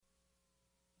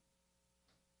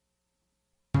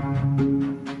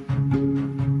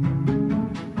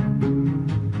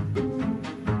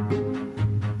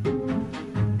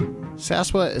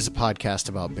Saswa is a podcast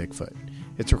about Bigfoot.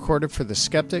 It's recorded for the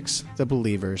skeptics, the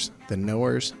believers, the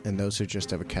knowers, and those who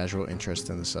just have a casual interest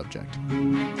in the subject.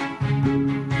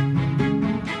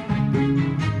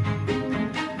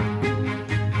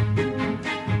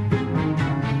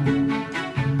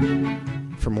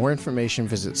 For more information,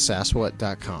 visit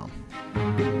saswat.com.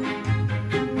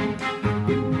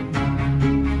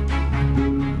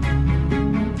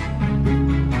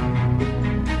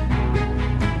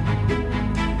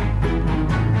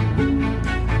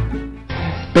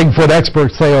 Bigfoot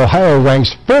experts say Ohio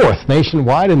ranks 4th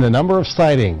nationwide in the number of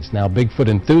sightings. Now Bigfoot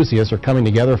enthusiasts are coming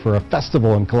together for a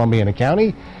festival in Columbiana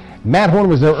County. Matt Horn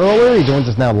was there earlier. He joins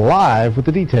us now live with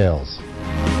the details.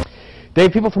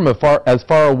 Dave, people from as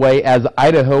far away as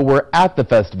Idaho were at the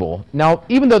festival. Now,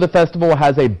 even though the festival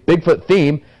has a Bigfoot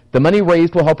theme, the money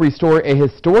raised will help restore a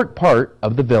historic part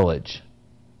of the village.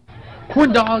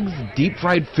 Corn dogs,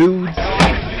 deep-fried foods,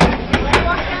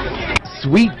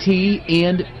 sweet tea,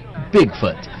 and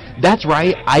Bigfoot. That's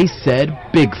right, I said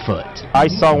Bigfoot. I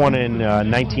saw one in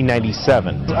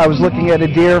 1997. I was looking at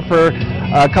a deer for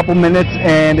a couple minutes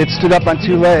and it stood up on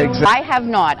 2 legs. I have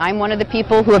not. I'm one of the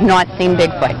people who have not seen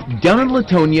Bigfoot. Down in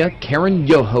Latonia, Karen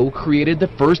Yoho created the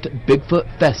first Bigfoot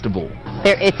festival.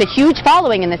 It's a huge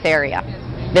following in this area.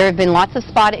 There have been lots of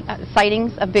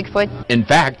sightings of Bigfoot. In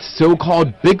fact,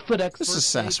 so-called Bigfoot experts... This is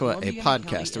Saswa, a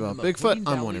podcast about Bigfoot.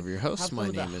 I'm one of your hosts. My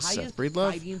name is Seth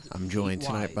Breedlove. I'm joined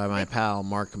tonight by my pal,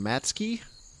 Mark Matsky.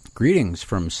 Greetings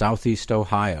from southeast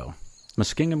Ohio,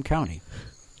 Muskingum County.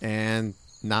 And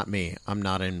not me. I'm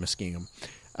not in Muskingum.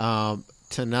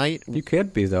 Tonight... You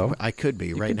could be, though. I could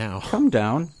be right now. Come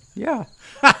down. Yeah.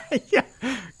 Yeah.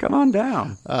 Come on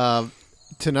down.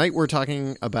 Tonight we're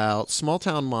talking about Small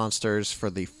Town Monsters for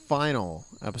the final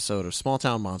episode of Small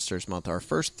Town Monsters Month, our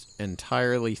first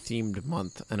entirely themed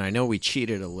month. And I know we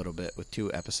cheated a little bit with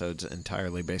 2 episodes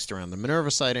entirely based around the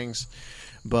Minerva sightings,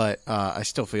 but I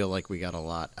still feel like we got a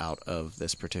lot out of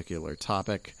this particular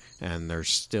topic, and there's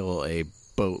still a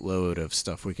boatload of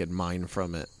stuff we could mine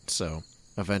from it. So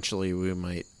eventually we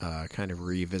might kind of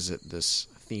revisit this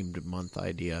themed month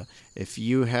idea. If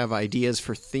you have ideas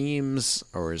for themes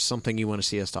or something you want to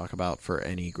see us talk about for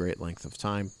any great length of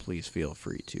time, please feel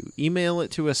free to email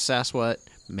it to us,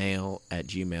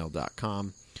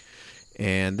 saswatmail@gmail.com.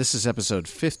 And this is episode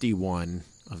 51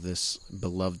 of this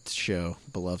beloved show,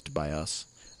 beloved by us.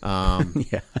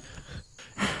 Yeah.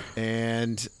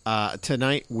 And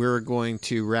tonight we're going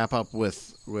to wrap up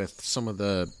with some of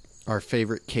our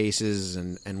favorite cases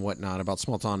and whatnot about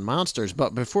Small Town Monsters.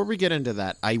 But before we get into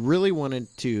that, I really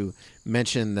wanted to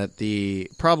mention that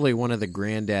probably one of the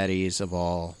granddaddies of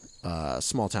all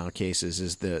small town cases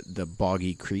is the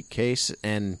Boggy Creek case.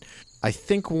 And I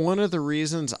think one of the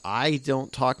reasons I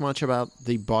don't talk much about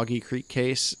the Boggy Creek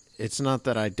case, it's not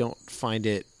that I don't find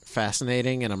it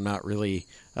fascinating and I'm not really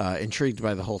intrigued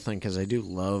by the whole thing, because I do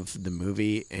love the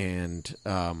movie, and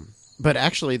but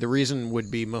actually, the reason would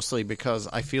be mostly because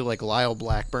I feel like Lyle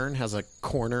Blackburn has a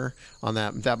corner on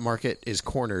that market is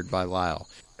cornered by Lyle.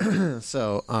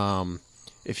 So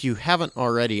if you haven't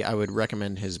already, I would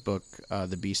recommend his book,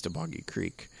 The Beast of Boggy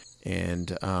Creek.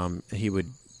 And he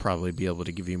would probably be able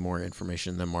to give you more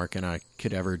information than Mark and I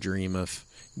could ever dream of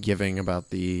giving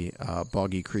about the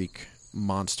Boggy Creek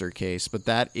monster case. But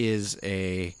that is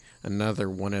another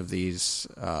one of these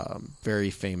very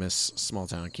famous small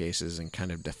town cases, and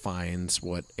kind of defines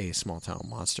what a small town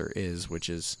monster is, which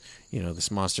is, this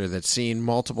monster that's seen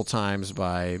multiple times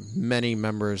by many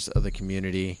members of the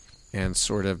community and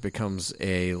sort of becomes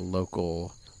a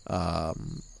local, I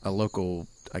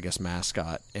guess,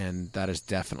 mascot. And that is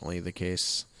definitely the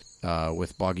case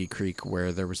with Boggy Creek,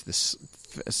 where there was this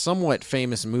somewhat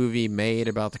famous movie made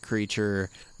about the creature.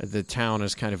 The town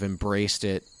has kind of embraced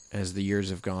it as the years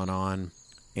have gone on,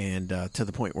 and to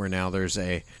the point where now there's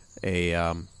the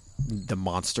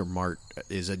Monster Mart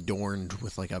is adorned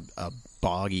with like a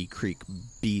Boggy Creek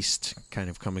beast kind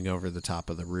of coming over the top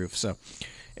of the roof. So,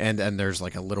 and there's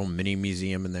like a little mini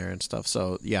museum in there and stuff.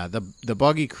 So yeah, the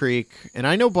Boggy Creek, and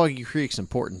I know Boggy Creek's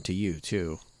important to you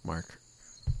too, Mark.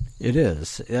 It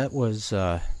is. It was,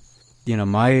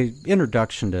 my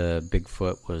introduction to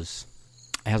Bigfoot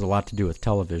has a lot to do with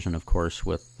television, of course,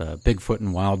 with Bigfoot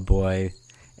and Wild Boy,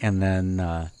 and then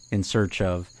In Search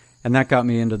Of. And that got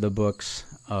me into the books,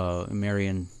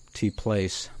 Marion T.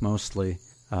 Place, mostly,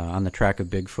 On the Track of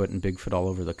Bigfoot and Bigfoot All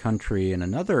Over the Country. And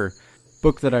another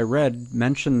book that I read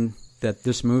mentioned that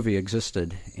this movie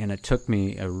existed, and it took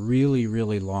me a really,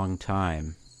 really long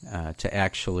time to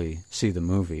actually see the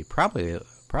movie. Probably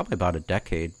about a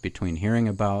decade between hearing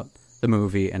about the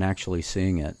movie and actually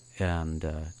seeing it. And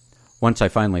once I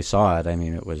finally saw it, I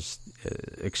mean, it was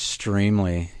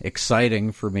extremely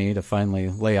exciting for me to finally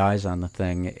lay eyes on the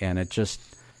thing, and it just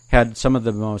had some of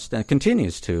the most, and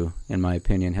continues to, in my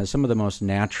opinion, has some of the most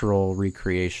natural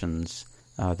recreations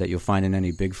that you'll find in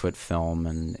any Bigfoot film,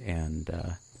 and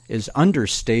is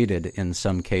understated in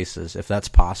some cases, if that's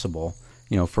possible,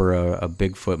 for a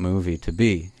Bigfoot movie to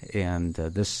be. And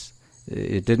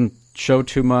it didn't show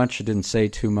too much, it didn't say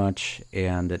too much,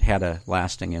 and it had a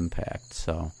lasting impact.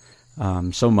 So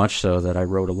much so that I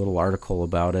wrote a little article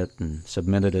about it and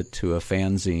submitted it to a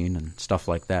fanzine and stuff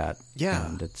like that. Yeah.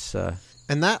 And it's...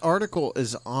 and that article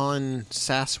is on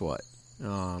Sasquatch.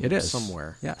 It is.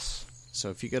 Somewhere. Yes. So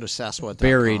if you go to Sasquatch.com...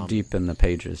 Buried deep in the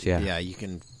pages, yeah. Yeah, you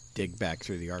can dig back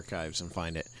through the archives and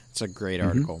find it. It's a great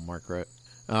article Mark wrote.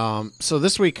 So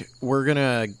this week, we're going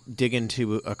to dig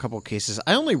into a couple cases.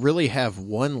 I only really have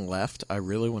one left I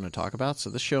really want to talk about, so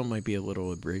this show might be a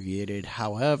little abbreviated.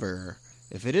 However,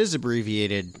 if it is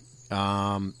abbreviated,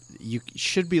 you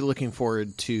should be looking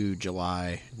forward to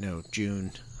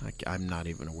June. I'm not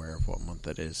even aware of what month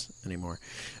it is anymore.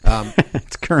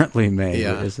 It's currently May,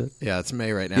 is it? Yeah, it's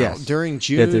May right now. Yes, During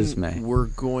June, it is May. We're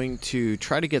going to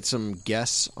try to get some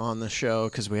guests on the show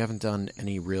because we haven't done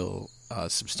any real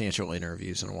substantial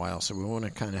interviews in a while. So we want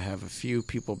to kind of have a few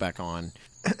people back on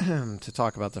to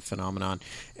talk about the phenomenon.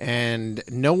 And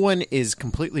no one is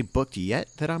completely booked yet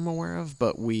that I'm aware of,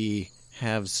 but we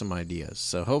have some ideas.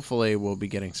 So hopefully we'll be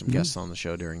getting some guests on the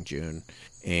show during June.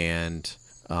 And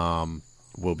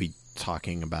we'll be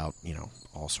talking about,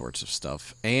 all sorts of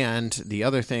stuff. And the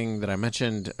other thing that I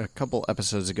mentioned a couple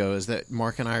episodes ago is that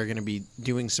Mark and I are going to be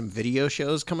doing some video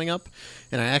shows coming up.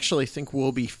 And I actually think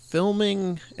we'll be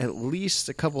filming at least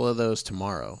a couple of those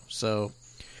tomorrow. So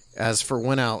as for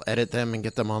when I'll edit them and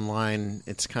get them online,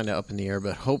 it's kind of up in the air.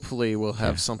 But hopefully we'll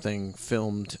have something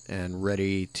filmed and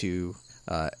ready to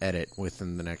edit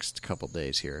within the next couple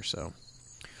days here. So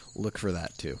look for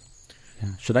that too.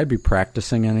 Should I be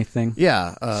practicing anything?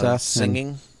 Yeah, Seth,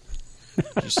 singing.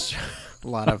 Just a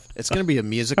lot of. It's going to be a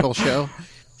musical show.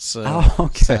 So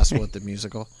Sasquatch the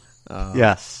musical.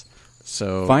 Yes.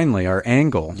 So finally, our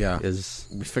angle is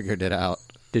we figured it out.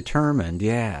 Determined.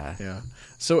 Yeah. Yeah.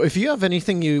 So if you have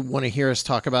anything you want to hear us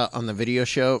talk about on the video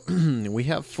show, we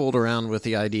have fooled around with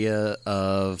the idea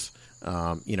of,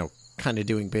 kind of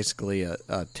doing basically a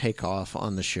takeoff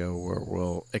on the show where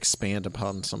we'll expand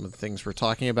upon some of the things we're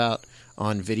talking about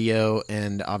on video,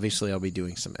 and obviously I'll be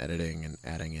doing some editing and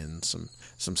adding in some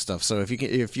stuff. So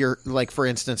if you're like, for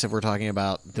instance, if we're talking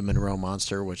about the Monroe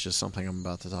Monster, which is something I'm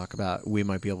about to talk about, we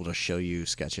might be able to show you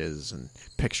sketches and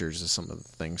pictures of some of the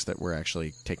things that were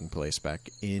actually taking place back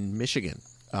in Michigan.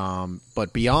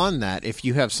 But beyond that, if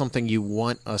you have something you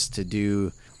want us to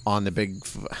do on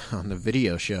the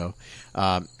video show,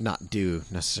 not do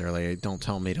necessarily. Don't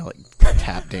tell me to like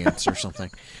tap dance or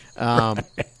something.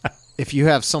 If you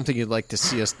have something you'd like to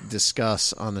see us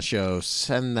discuss on the show,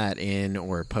 send that in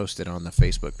or post it on the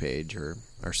Facebook page or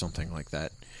something like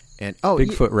that. And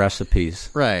Bigfoot recipes.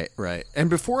 Right.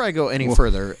 And before I go any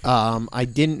further, I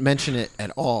didn't mention it at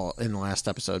all in the last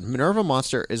episode. Minerva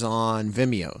Monster is on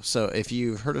Vimeo. So if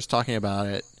you've heard us talking about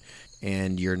it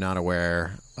and you're not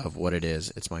aware of what it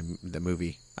is, it's the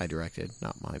movie I directed,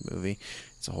 not my movie.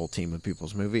 It's a whole team of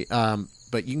people's movie.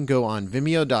 But you can go on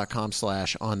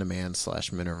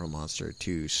vimeo.com/on-demand/Minerva Monster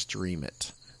to stream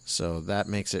it. So that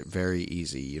makes it very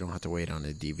easy. You don't have to wait on a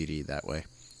DVD that way.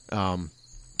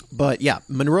 But yeah,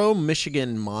 Monroe,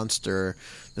 Michigan Monster.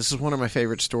 This is one of my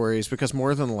favorite stories because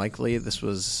more than likely this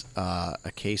was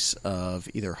a case of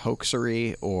either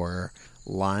hoaxery or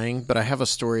lying. But I have a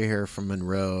story here from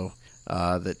Monroe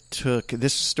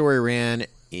this story ran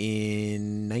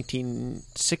in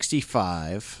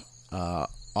 1965,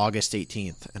 August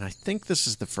 18th. And I think this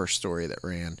is the first story that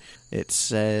ran. It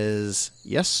says,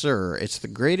 "Yes, sir, it's the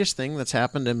greatest thing that's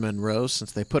happened in Monroe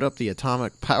since they put up the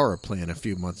atomic power plant a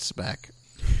few months back.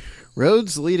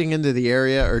 Roads leading into the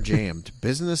area are jammed.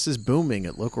 Business is booming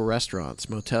at local restaurants,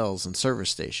 motels, and service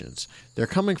stations. They're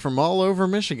coming from all over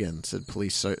Michigan," said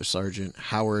Police Sergeant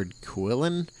Howard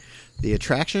Quillen. "The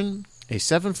attraction? A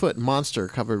 7-foot monster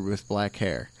covered with black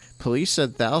hair. Police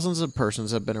said thousands of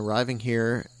persons have been arriving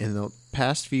here in the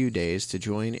past few days to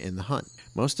join in the hunt.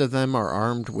 Most of them are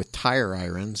armed with tire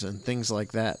irons and things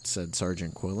like that," said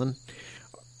Sergeant Quillen.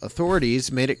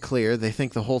 Authorities made it clear they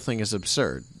think the whole thing is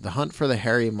absurd. The hunt for the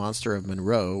hairy monster of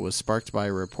Monroe was sparked by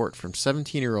a report from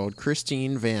 17-year-old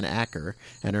Christine Van Acker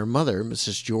and her mother,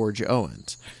 Mrs. George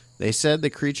Owens. They said the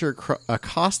creature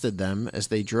accosted them as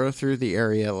they drove through the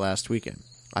area last weekend.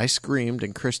 "I screamed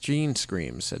and Christine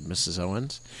screamed," said Mrs.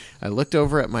 Owens. "I looked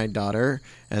over at my daughter,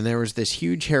 and there was this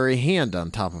huge hairy hand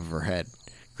on top of her head.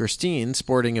 Christine,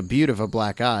 sporting a beaut of a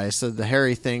black eye, said the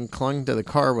hairy thing clung to the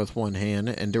car with one hand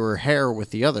and to her hair with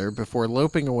the other before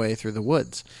loping away through the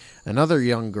woods. Another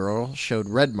young girl showed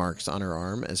red marks on her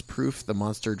arm as proof the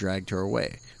monster dragged her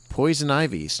away. Poison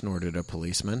ivy, snorted a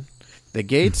policeman. The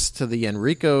gates to the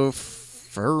Enrico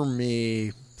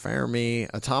Fermi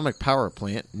atomic power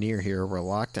plant near here were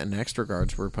locked and extra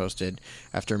guards were posted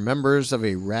after members of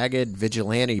a ragged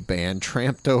vigilante band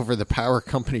tramped over the power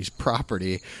company's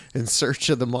property in search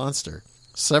of the monster.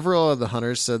 Several of the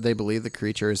hunters said they believe the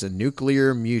creature is a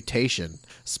nuclear mutation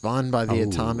spawned by the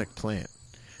atomic plant.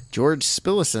 George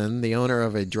Spillison, the owner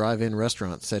of a drive-in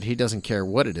restaurant, said he doesn't care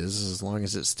what it is as long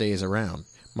as it stays around.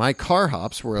 My car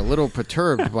hops were a little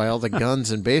perturbed by all the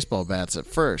guns and baseball bats at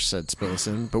first, said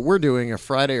Spillison, but we're doing a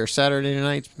Friday or Saturday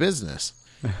night's business.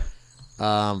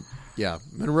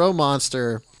 Monroe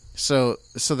Monster. So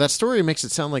that story makes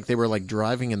it sound like they were like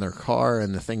driving in their car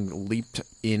and the thing leaped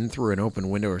in through an open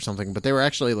window or something, but they were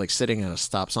actually like sitting at a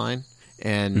stop sign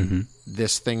and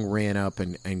this thing ran up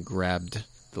and grabbed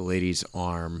the lady's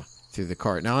arm through the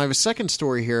car. Now I have a second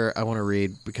story here I want to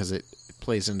read because it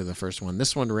plays into the first one.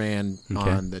 This one ran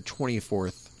on the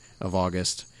 24th of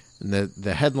August, and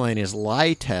the headline is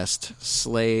 "Lie Test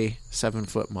Slay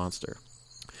 7-Foot Monster."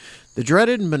 The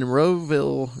dreadful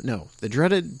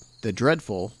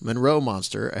Monroe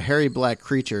Monster, a hairy black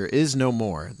creature, is no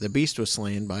more. The beast was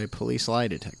slain by a police lie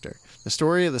detector. The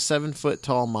story of the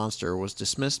 7-foot-tall monster was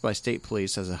dismissed by state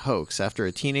police as a hoax after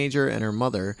a teenager and her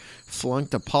mother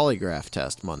flunked a polygraph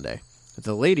test Monday.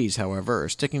 The ladies, however, are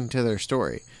sticking to their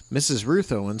story. Mrs.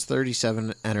 Ruth Owens,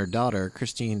 37, and her daughter,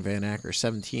 Christine Van Acker,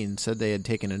 17, said they had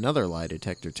taken another lie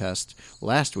detector test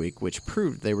last week, which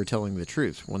proved they were telling the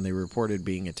truth when they reported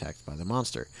being attacked by the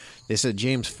monster. They said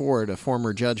James Ford, a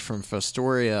former judge from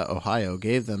Fostoria, Ohio,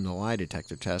 gave them the lie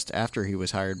detector test after he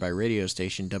was hired by radio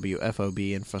station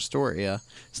WFOB in Fostoria.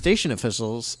 Station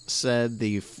officials said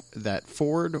that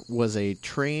Ford was a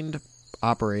trained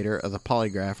operator of the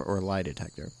polygraph or lie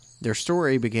detector. Their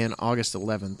story began August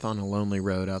 11th on a lonely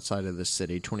road outside of the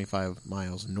city, 25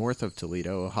 miles north of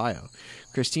Toledo, Ohio.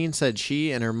 Christine said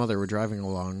she and her mother were driving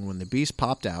along when the beast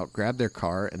popped out, grabbed their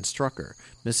car, and struck her.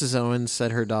 Mrs. Owens said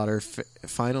her daughter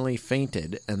finally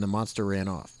fainted and the monster ran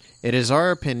off. It is our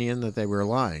opinion that they were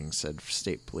lying, said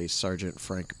State Police Sergeant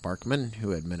Frank Barkman,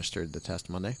 who administered the test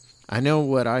Monday. I know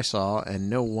what I saw,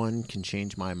 and no one can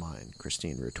change my mind,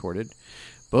 Christine retorted.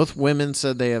 Both women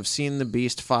said they have seen the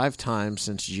beast 5 times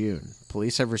since June.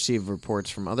 Police have received reports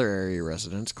from other area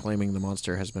residents claiming the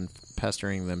monster has been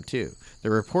pestering them too. The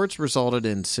reports resulted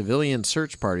in civilian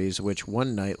search parties, which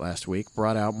one night last week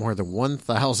brought out more than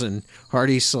 1,000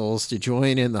 hardy souls to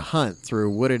join in the hunt through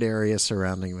a wooded area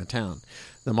surrounding the town.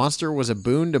 The monster was a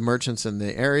boon to merchants in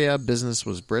the area. Business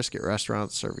was brisk at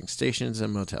restaurants, serving stations,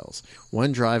 and motels.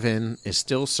 One drive-in is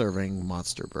still serving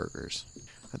monster burgers.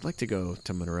 I'd like to go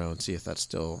to Monroe and see if that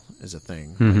still is a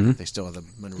thing. Like they still have the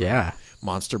Monroe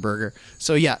Monster Burger.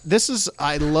 So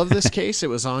I love this case. It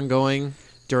was ongoing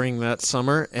during that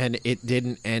summer, and it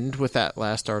didn't end with that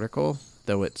last article,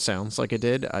 though it sounds like it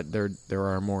did. There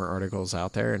are more articles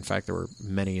out there. In fact, there were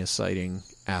many a sighting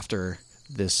after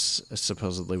this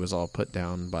supposedly was all put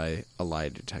down by a lie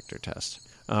detector test.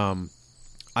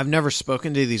 I've never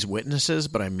spoken to these witnesses,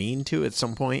 but I mean to at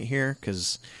some point here,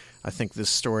 because I think this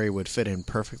story would fit in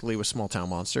perfectly with Small Town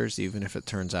Monsters, even if it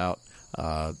turns out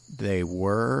they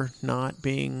were not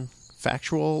being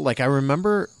factual. Like, I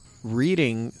remember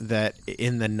reading that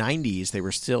in the 90s, they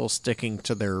were still sticking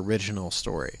to their original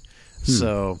story.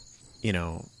 So,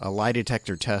 a lie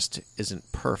detector test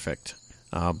isn't perfect,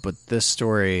 but this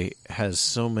story has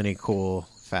so many cool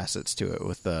facets to it,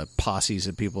 with the posses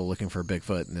of people looking for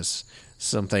Bigfoot and this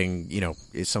something,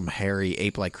 some hairy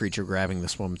ape-like creature grabbing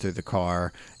this woman through the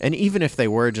car. And even if they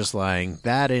were just lying,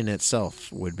 that in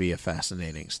itself would be a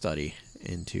fascinating study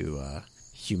into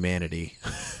humanity.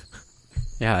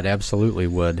 Yeah, it absolutely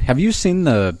would. Have you seen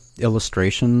the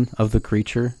illustration of the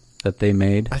creature that they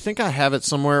made? I think I have it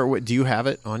somewhere. Do you have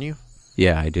it on you?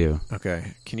 Yeah, I do.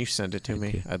 Okay. Can you send it to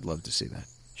me? I'd love to see that.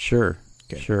 Sure.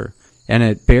 Okay. Sure. And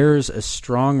it bears a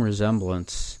strong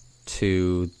resemblance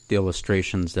to the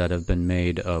illustrations that have been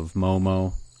made of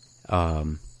Momo,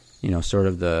 sort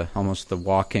of almost the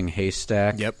walking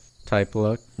haystack type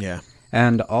look. Yeah.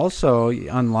 And also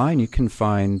online you can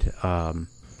find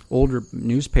older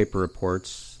newspaper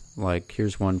reports, like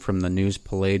here's one from the News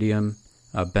Palladium,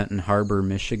 Benton Harbor,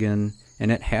 Michigan,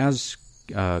 and it has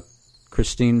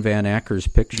Christine Van Acker's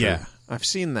picture. Yeah, I've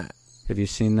seen that. Have you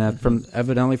seen that?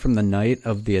 Evidently from the night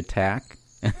of the attack,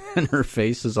 and her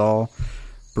face is all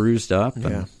bruised up.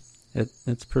 Yeah,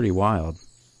 it's pretty wild.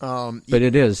 But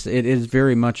it is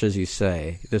very much as you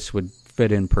say. This would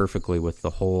fit in perfectly with the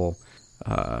whole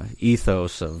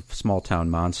ethos of small town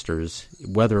monsters,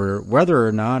 whether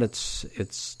or not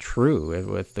it's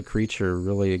true, if the creature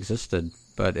really existed.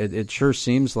 But it sure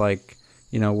seems like,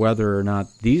 whether or not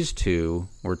these two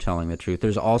were telling the truth.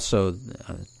 There's also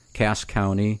Cass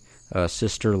County,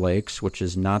 Sister Lakes, which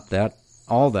is not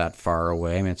all that far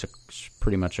away. I mean, it's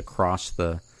pretty much across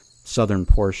the southern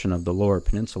portion of the lower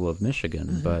peninsula of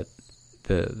Michigan, but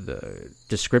the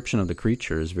description of the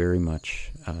creature is very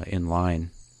much in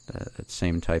line. That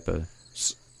same type of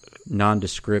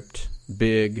nondescript,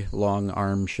 big, long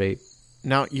arm shape.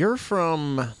 Now, you're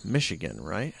from Michigan,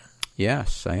 right?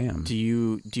 Yes, I am. Do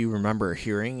you remember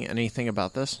hearing anything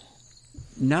about this?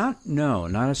 Not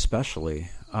especially.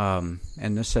 And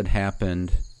this had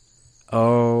happened,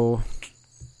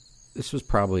 this was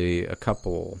probably a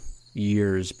couple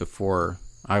years before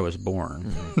I was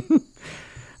born.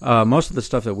 Most of the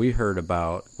stuff that we heard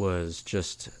about was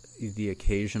just the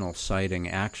occasional sighting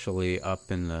actually up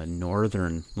in the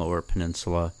northern lower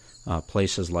peninsula,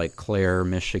 places like Clare,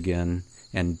 Michigan,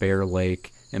 and Bear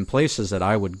Lake, and places that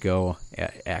I would go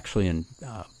actually in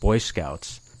Boy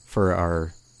Scouts for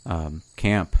our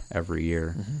camp every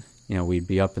year. We'd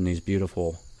be up in these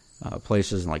beautiful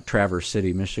places like Traverse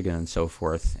City, Michigan, and so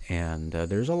forth, and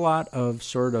there's a lot of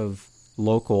sort of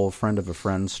local friend of a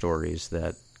friend stories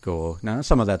that go. Now,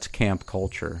 some of that's camp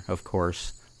culture, of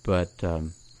course, but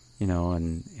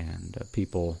and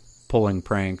people pulling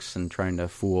pranks and trying to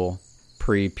fool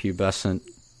prepubescent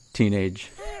teenage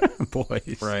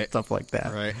boys, right? Stuff like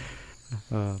that, right?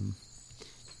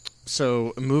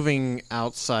 So, moving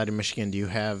outside of Michigan, do you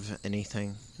have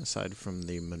anything aside from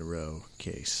the Monroe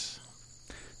case?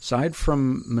 Aside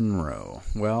from Monroe,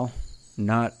 well,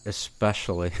 not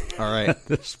especially. All right, at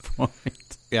this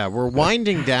point. Yeah, we're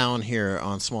winding down here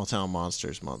on Small Town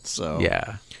Monsters Month, so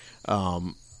yeah.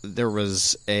 There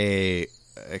was a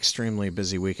extremely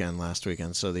busy weekend last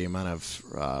weekend, so the amount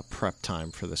of prep time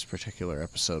for this particular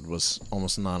episode was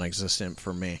almost non-existent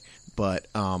for me. But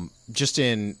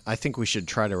I think we should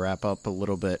try to wrap up a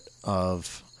little bit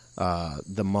of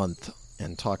the month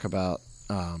and talk about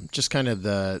just kind of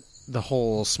the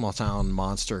whole small town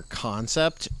monster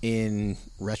concept in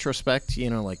retrospect.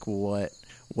 Like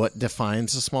what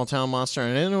defines a small town monster.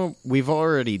 And I know we've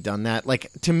already done that. Like,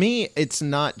 to me, it's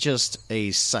not just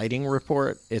a sighting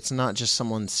report. It's not just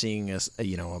someone seeing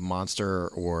a monster,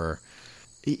 or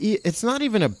it's not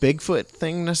even a Bigfoot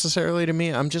thing necessarily to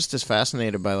me. I'm just as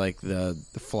fascinated by like the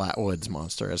Flatwoods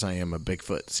monster as I am a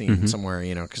Bigfoot seen somewhere,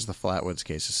 because the Flatwoods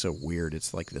case is so weird.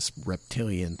 It's like this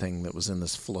reptilian thing that was in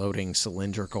this floating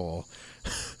cylindrical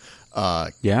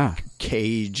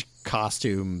cage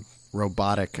costume,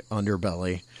 robotic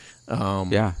underbelly.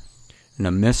 And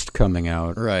a mist coming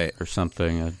out, right, or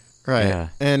something. Right. Yeah.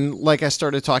 And like I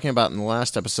started talking about in the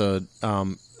last episode,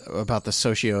 about the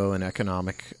socio and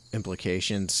economic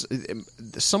implications,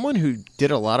 someone who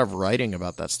did a lot of writing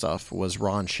about that stuff was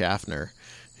Ron Schaffner,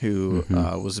 who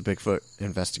was a Bigfoot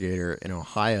investigator in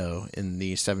Ohio in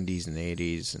the 70s and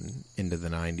 80s and into the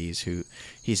 90s,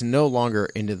 he's no longer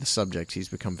into the subject. He's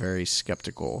become very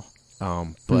skeptical.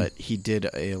 But he did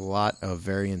a lot of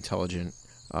very intelligent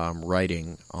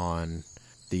writing on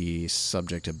the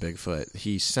subject of Bigfoot.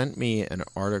 He sent me an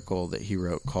article that he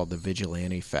wrote called The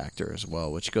Vigilante Factor as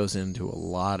well, which goes into a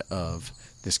lot of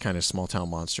this kind of small town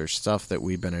monster stuff that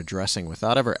we've been addressing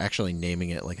without ever actually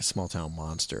naming it like a small town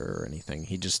monster or anything.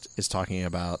 He just is talking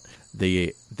about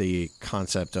the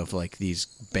concept of like these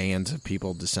bands of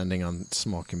people descending on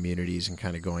small communities and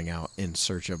kind of going out in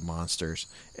search of monsters.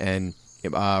 And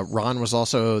Ron was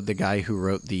also the guy who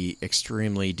wrote the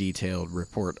extremely detailed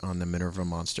report on the Minerva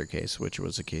monster case, which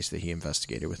was a case that he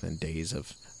investigated within days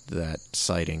of that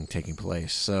sighting taking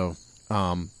place. So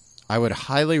I would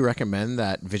highly recommend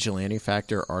that Vigilante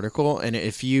Factor article. And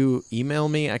if you email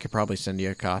me, I could probably send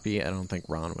you a copy. I don't think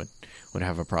Ron would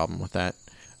have a problem with that.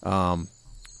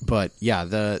 But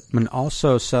yeah, and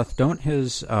also, Seth, don't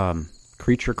his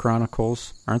Creature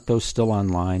Chronicles, aren't those still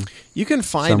online? You can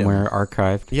find somewhere them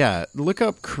archived. Yeah, look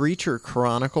up Creature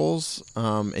Chronicles,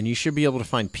 and you should be able to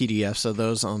find PDFs of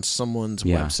those on someone's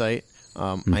website.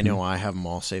 I know I have them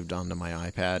all saved onto my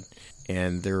iPad,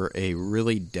 and they're a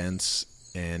really dense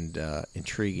and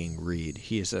intriguing read.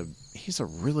 He's a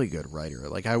really good writer.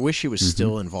 Like, I wish he was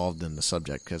still involved in the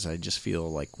subject, because I just feel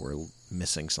like we're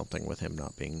missing something with him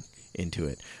not being into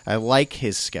it. I like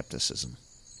his skepticism.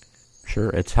 Sure,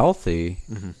 it's healthy,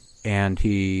 and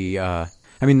he. I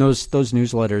mean, those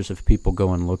newsletters. If people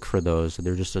go and look for those,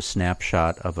 they're just a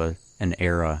snapshot of an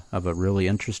era of a really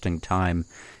interesting time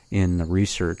in the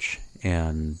research.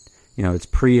 And it's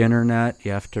pre-internet.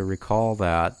 You have to recall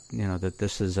that that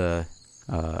this is a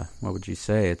what would you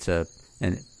say? It's a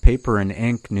paper and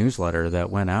ink newsletter that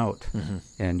went out,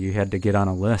 and you had to get on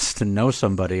a list and know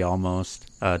somebody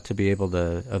almost to be able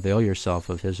to avail yourself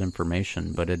of his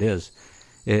information. But it's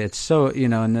so,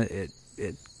 and it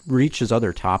reaches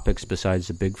other topics besides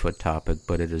the Bigfoot topic,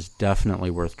 but it is definitely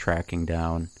worth tracking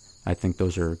down. I think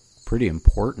those are pretty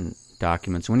important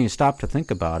documents. When you stop to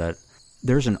think about it,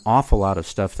 there's an awful lot of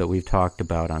stuff that we've talked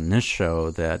about on this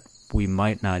show that we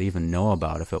might not even know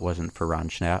about if it wasn't for Ron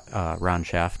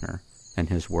Schaffner and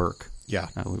his work. Yeah.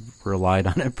 We've relied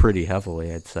on it pretty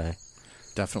heavily, I'd say.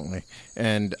 Definitely.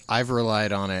 And I've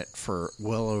relied on it for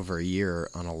well over a year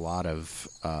on a lot of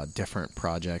different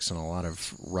projects and a lot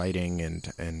of writing and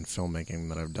filmmaking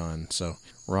that I've done. So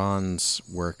Ron's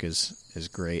work is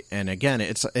great. And again,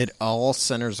 it all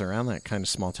centers around that kind of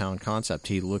small town concept.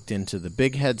 He looked into the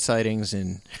big head sightings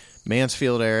in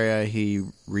Mansfield area. He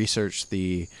researched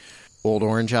the Old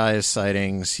Orange Eyes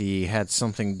sightings. He had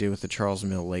something to do with the Charles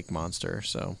Mill Lake monster.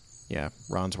 So, yeah,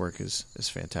 Ron's work is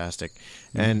fantastic.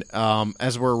 And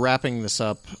as we're wrapping this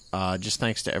up, just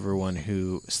thanks to everyone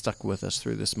who stuck with us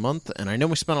through this month. And I know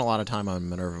we spent a lot of time on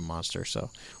Minerva Monster, so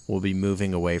we'll be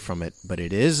moving away from it. But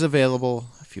it is available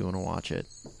if you want to watch it.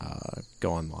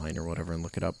 Go online or whatever and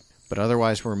look it up. But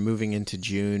otherwise, we're moving into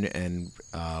June, and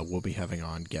we'll be having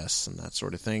on guests and that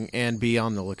sort of thing. And be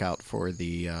on the lookout for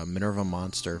the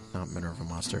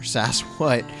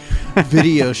Sasquatch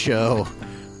video show.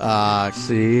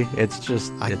 See, it's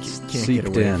can't seeped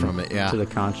get away in from it, to the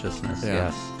consciousness,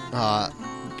 Yeah. yes.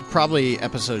 Probably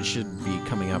episodes should be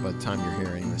coming out by the time you're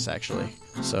hearing this, actually.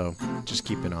 So just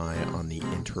keep an eye on the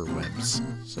interwebs.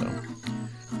 So.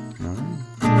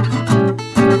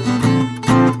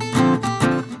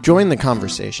 Join the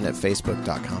conversation at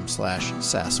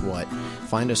facebook.com/SassWhat.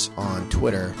 Find us on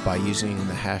Twitter by using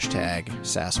the hashtag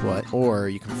SassWhat, or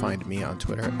you can find me on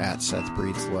Twitter at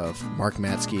SethBreedsLove. Mark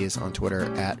Matsky is on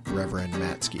Twitter at Reverend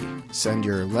Matsky. Send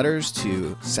your letters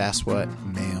to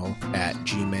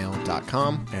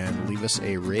sasswhatmail@gmail.com and leave us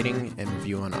a rating and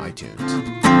review on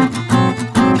iTunes.